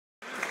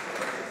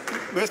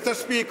Mr.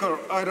 Speaker,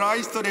 I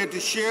rise today to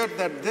share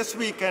that this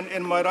weekend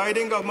in my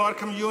riding of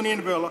Markham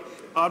Unionville,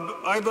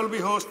 I will be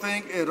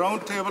hosting a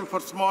roundtable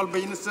for small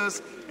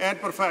businesses and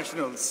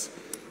professionals.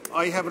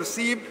 I have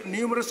received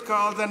numerous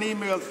calls and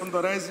emails from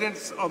the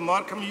residents of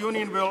Markham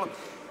Unionville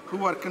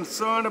who are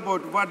concerned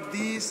about what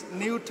these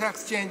new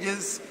tax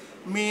changes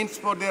means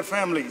for their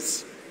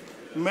families.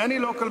 Many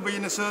local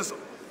businesses,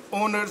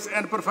 owners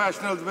and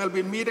professionals will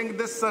be meeting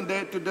this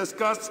Sunday to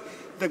discuss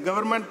the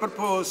government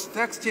proposed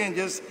tax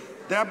changes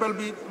that will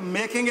be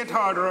making it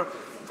harder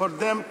for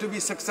them to be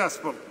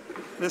successful.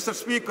 Mr.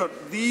 Speaker,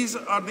 these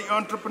are the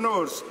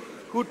entrepreneurs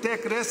who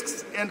take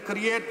risks and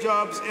create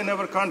jobs in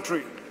our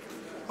country.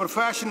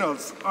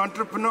 Professionals,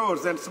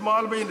 entrepreneurs, and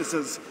small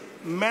businesses,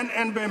 men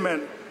and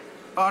women,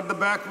 are the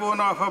backbone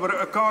of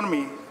our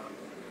economy.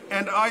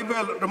 And I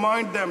will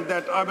remind them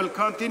that I will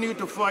continue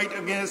to fight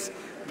against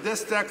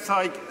this tax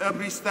hike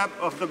every step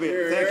of the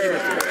way. Thank you,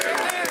 Mr. Speaker.